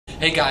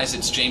Hey guys,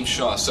 it's James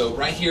Shaw. So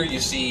right here you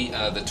see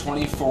the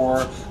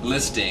 24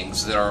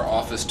 listings that our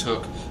office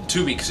took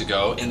 2 weeks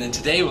ago, and then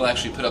today we'll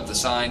actually put up the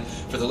sign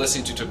for the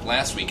listings we took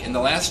last week. In the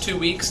last 2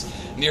 weeks,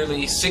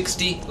 nearly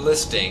 60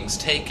 listings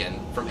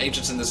taken from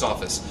agents in this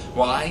office.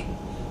 Why?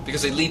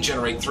 Because they lead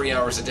generate 3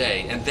 hours a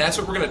day, and that's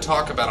what we're going to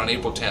talk about on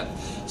April 10th.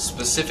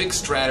 Specific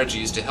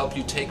strategies to help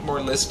you take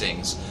more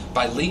listings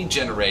by lead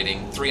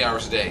generating 3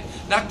 hours a day.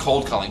 Not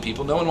cold calling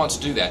people, no one wants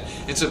to do that.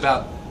 It's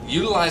about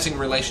utilizing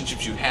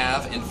relationships you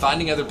have and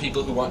finding other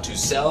people who want to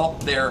sell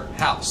their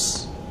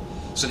house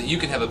so that you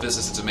can have a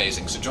business that's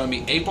amazing. So join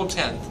me April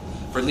 10th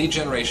for lead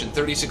generation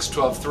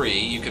 36123.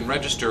 You can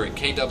register at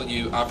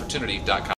kwopportunity.com.